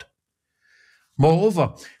about.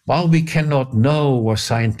 Moreover, while we cannot know or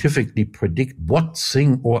scientifically predict what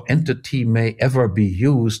thing or entity may ever be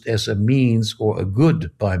used as a means or a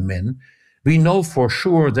good by men, we know for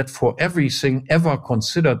sure that for everything ever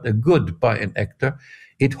considered a good by an actor,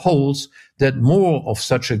 it holds that more of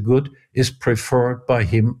such a good is preferred by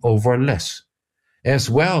him over less. As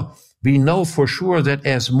well, we know for sure that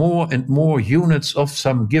as more and more units of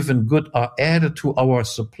some given good are added to our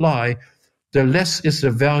supply, the less is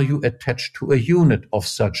the value attached to a unit of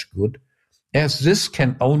such good, as this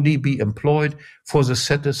can only be employed for the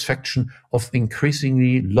satisfaction of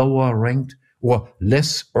increasingly lower ranked or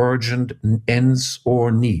less urgent ends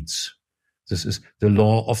or needs. This is the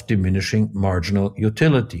law of diminishing marginal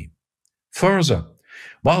utility. Further,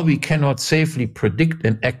 while we cannot safely predict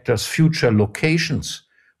an actor's future locations,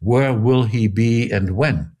 where will he be and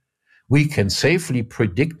when, we can safely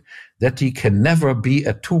predict that he can never be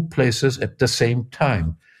at two places at the same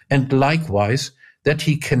time, and likewise that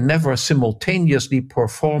he can never simultaneously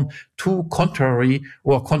perform two contrary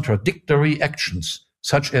or contradictory actions,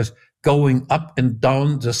 such as going up and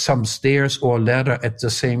down some stairs or ladder at the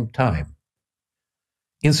same time.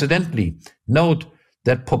 Incidentally, note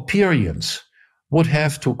that Popperians would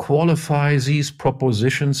have to qualify these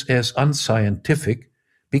propositions as unscientific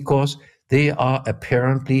because they are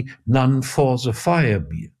apparently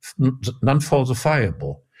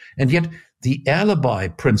non-falsifiable. And yet the alibi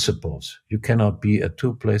principles, you cannot be at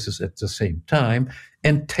two places at the same time,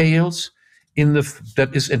 that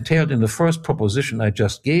is entailed in the first proposition I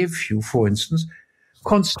just gave you, for instance,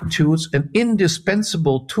 constitutes an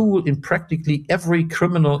indispensable tool in practically every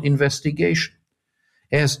criminal investigation,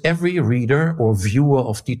 as every reader or viewer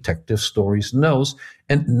of detective stories knows,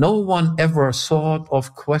 and no one ever thought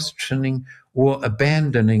of questioning or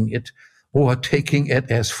abandoning it or taking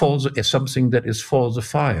it as something that is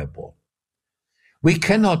falsifiable. We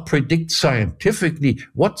cannot predict scientifically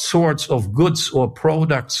what sorts of goods or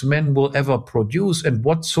products men will ever produce and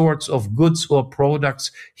what sorts of goods or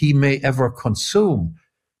products he may ever consume.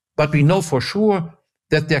 But we know for sure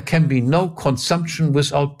that there can be no consumption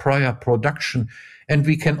without prior production, and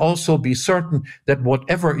we can also be certain that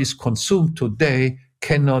whatever is consumed today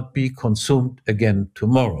cannot be consumed again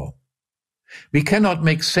tomorrow. We cannot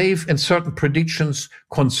make safe and certain predictions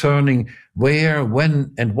concerning where,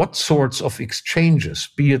 when, and what sorts of exchanges,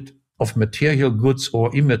 be it of material goods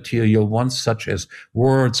or immaterial ones, such as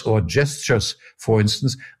words or gestures, for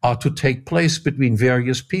instance, are to take place between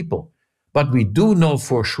various people. But we do know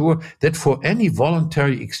for sure that for any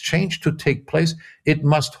voluntary exchange to take place, it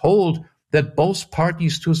must hold that both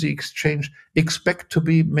parties to the exchange expect to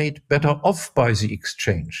be made better off by the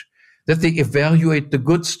exchange, that they evaluate the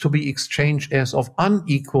goods to be exchanged as of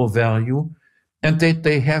unequal value, and that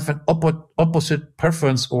they have an opposite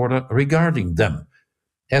preference order regarding them.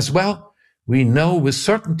 As well, we know with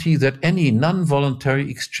certainty that any non-voluntary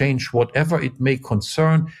exchange, whatever it may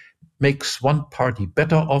concern, makes one party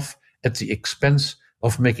better off at the expense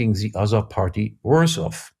of making the other party worse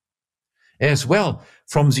off. As well,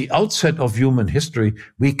 from the outset of human history,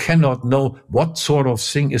 we cannot know what sort of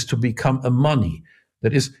thing is to become a money,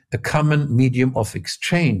 that is, a common medium of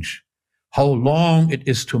exchange, how long it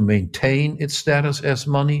is to maintain its status as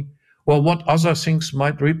money, or what other things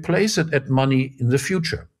might replace it as money in the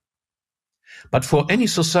future. But for any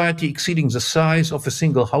society exceeding the size of a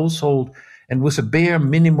single household and with a bare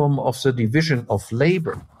minimum of the division of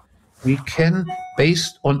labor, we can,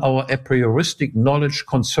 based on our a prioristic knowledge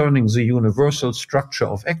concerning the universal structure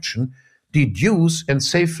of action, deduce and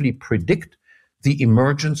safely predict the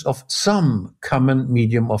emergence of some common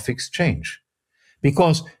medium of exchange.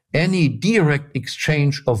 Because any direct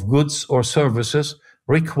exchange of goods or services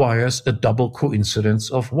requires a double coincidence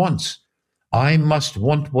of wants. I must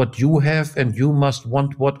want what you have and you must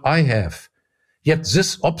want what I have. Yet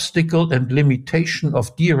this obstacle and limitation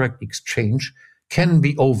of direct exchange can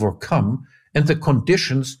be overcome, and the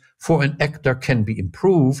conditions for an actor can be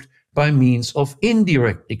improved by means of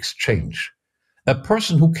indirect exchange. A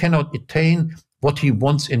person who cannot attain what he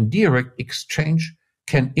wants in direct exchange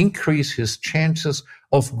can increase his chances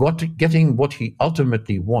of getting what he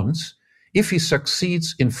ultimately wants if he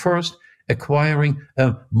succeeds in first acquiring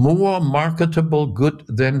a more marketable good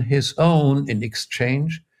than his own in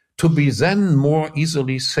exchange, to be then more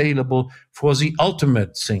easily saleable for the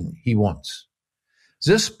ultimate thing he wants.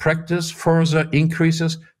 This practice further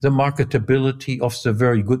increases the marketability of the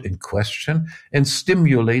very good in question and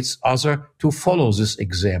stimulates others to follow this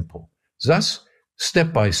example. Thus,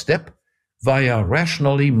 step by step, via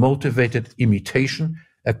rationally motivated imitation,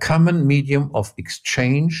 a common medium of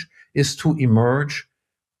exchange is to emerge,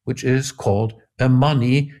 which is called a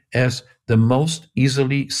money, as the most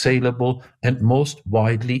easily saleable and most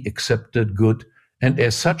widely accepted good, and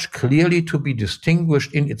as such clearly to be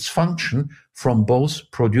distinguished in its function from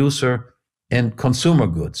both producer and consumer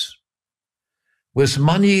goods. With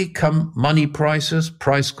money come money prices,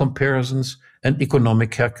 price comparisons, and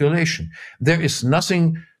economic calculation. There is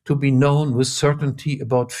nothing to be known with certainty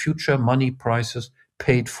about future money prices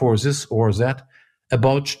paid for this or that,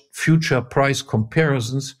 about future price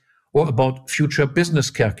comparisons, or about future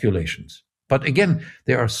business calculations. But again,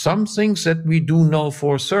 there are some things that we do know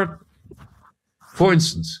for certain. For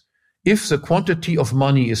instance, if the quantity of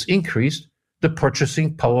money is increased, the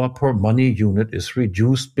purchasing power per money unit is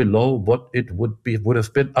reduced below what it would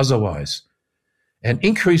have been otherwise. An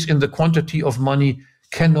increase in the quantity of money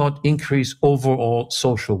cannot increase overall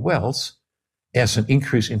social wealth, as an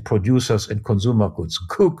increase in producers and consumer goods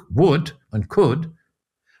would and could,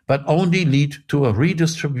 but only lead to a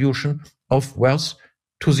redistribution of wealth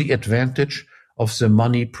to the advantage of the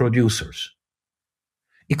money producers.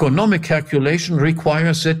 Economic calculation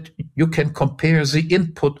requires that you can compare the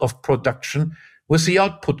input of production with the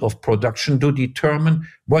output of production to determine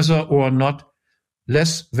whether or not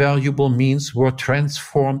less valuable means were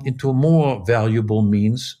transformed into more valuable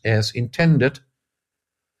means as intended.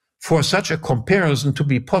 For such a comparison to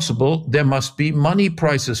be possible, there must be money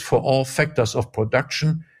prices for all factors of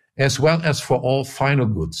production as well as for all final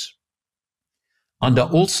goods. Under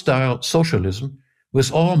old-style socialism,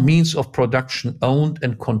 with all means of production owned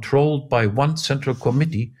and controlled by one central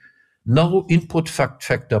committee, no input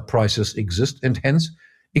factor prices exist, and hence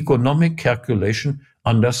economic calculation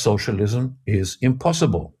under socialism is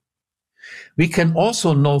impossible. We can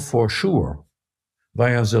also know for sure,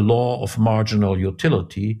 via the law of marginal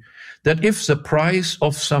utility, that if the price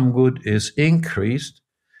of some good is increased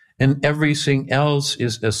and everything else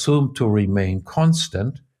is assumed to remain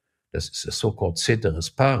constant, this is the so-called ceteris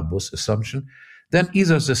paribus assumption, then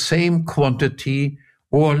either the same quantity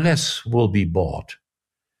or less will be bought.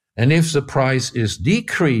 And if the price is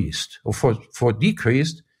decreased, or for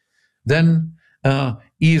decreased, then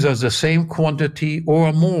either the same quantity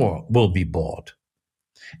or more will be bought.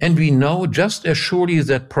 And we know just as surely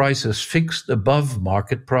that prices fixed above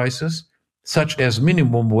market prices, such as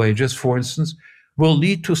minimum wages, for instance, will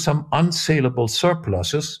lead to some unsaleable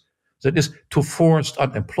surpluses, that is, to forced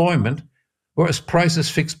unemployment, whereas prices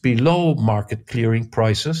fixed below market clearing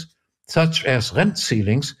prices, such as rent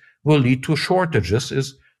ceilings, will lead to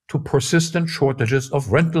shortages, to persistent shortages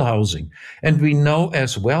of rental housing. And we know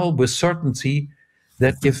as well with certainty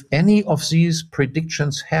that if any of these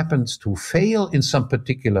predictions happens to fail in some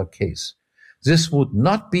particular case, this would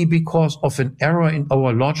not be because of an error in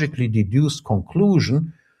our logically deduced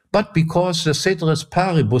conclusion, but because the ceteris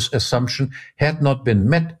paribus assumption had not been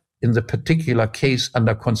met in the particular case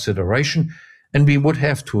under consideration, and we would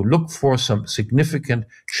have to look for some significant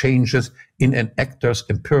changes in an actor's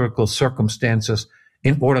empirical circumstances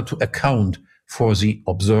in order to account for the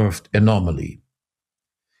observed anomaly.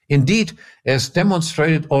 Indeed, as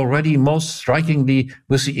demonstrated already most strikingly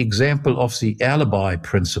with the example of the alibi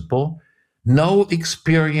principle, no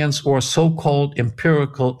experience or so-called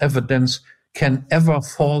empirical evidence can ever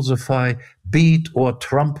falsify, beat, or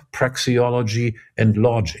trump praxeology and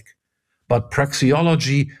logic. But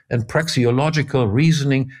praxeology and praxeological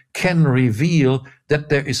reasoning can reveal that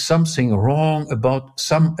there is something wrong about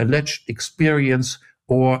some alleged experience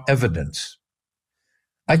or evidence.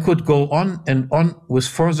 I could go on and on with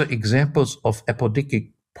further examples of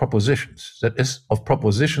apodictic propositions, that is, of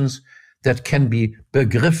propositions that can be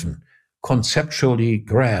begriffen, conceptually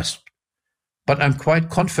grasped. But I'm quite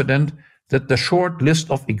confident that the short list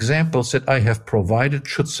of examples that I have provided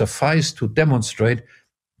should suffice to demonstrate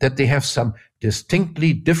that they have some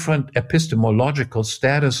distinctly different epistemological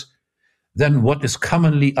status than what is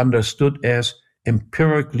commonly understood as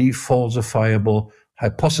empirically falsifiable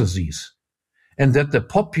hypotheses, and that the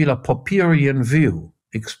popular Popperian view,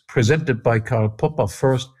 presented by Karl Popper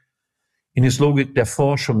first in his Logik der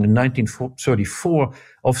Forschung in 1934,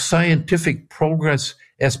 of scientific progress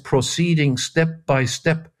as proceeding step by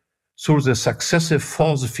step through the successive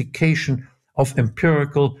falsification of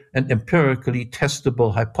empirical and empirically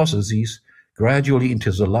testable hypotheses gradually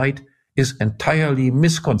into the light, is entirely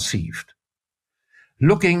misconceived.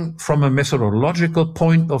 Looking from a methodological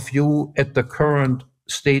point of view at the current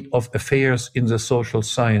state of affairs in the social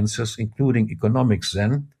sciences, including economics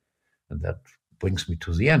then, and that brings me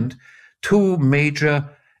to the end, two major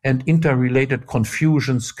and interrelated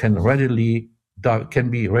confusions can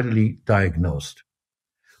be readily diagnosed.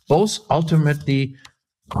 Both ultimately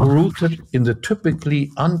rooted in the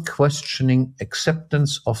typically unquestioning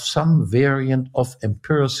acceptance of some variant of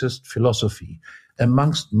empiricist philosophy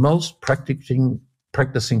amongst most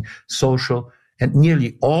practicing social and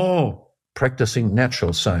nearly all practicing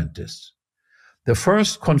natural scientists. The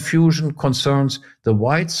first confusion concerns the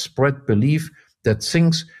widespread belief that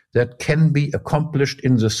things that can be accomplished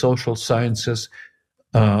in the social sciences,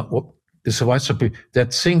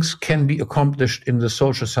 that things can be accomplished in the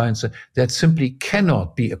social sciences that simply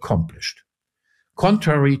cannot be accomplished.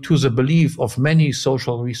 Contrary to the belief of many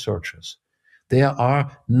social researchers, there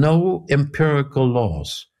are no empirical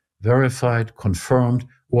laws, verified, confirmed,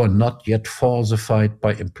 or not yet falsified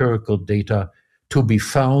by empirical data, to be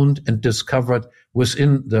found and discovered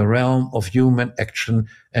within the realm of human action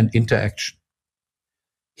and interaction.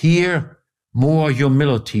 Here, more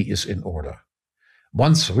humility is in order.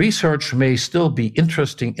 One's research may still be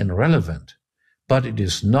interesting and relevant, but it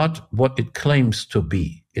is not what it claims to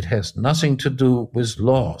be. It has nothing to do with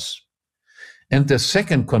laws. And the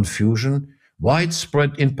second confusion,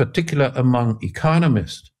 widespread in particular among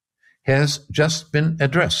economists, has just been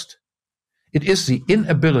addressed. It is the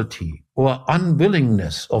inability or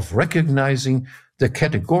unwillingness of recognizing the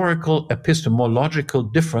categorical epistemological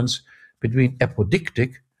difference between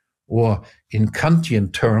apodictic, or in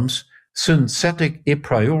Kantian terms, synthetic a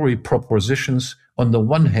priori propositions on the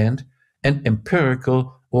one hand, and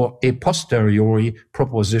empirical or a posteriori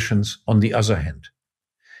propositions on the other hand.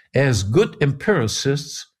 As good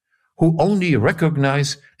empiricists who only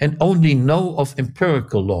recognize and only know of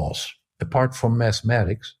empirical laws, apart from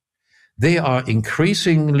mathematics, they are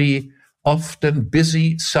increasingly often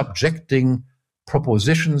busy subjecting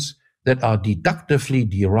propositions that are deductively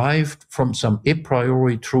derived from some a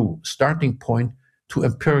priori true starting point to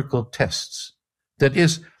empirical tests. That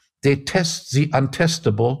is, they test the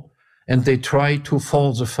untestable and they try to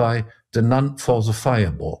falsify the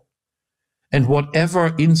non-falsifiable. And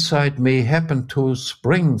whatever insight may happen to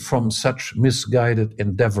spring from such misguided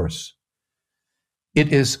endeavors,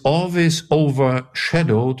 it is always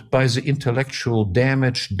overshadowed by the intellectual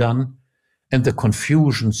damage done and the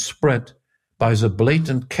confusion spread by the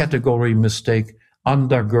blatant category mistake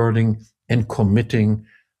undergirding and committed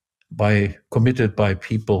by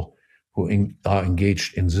people who are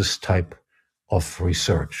engaged in this type of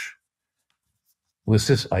research. With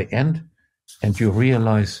this, I end, and you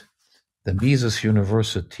realize the Mises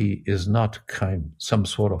University is not some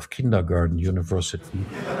sort of kindergarten university.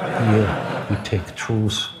 Here we take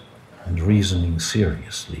truth and reasoning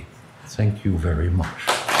seriously. Thank you very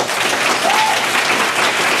much.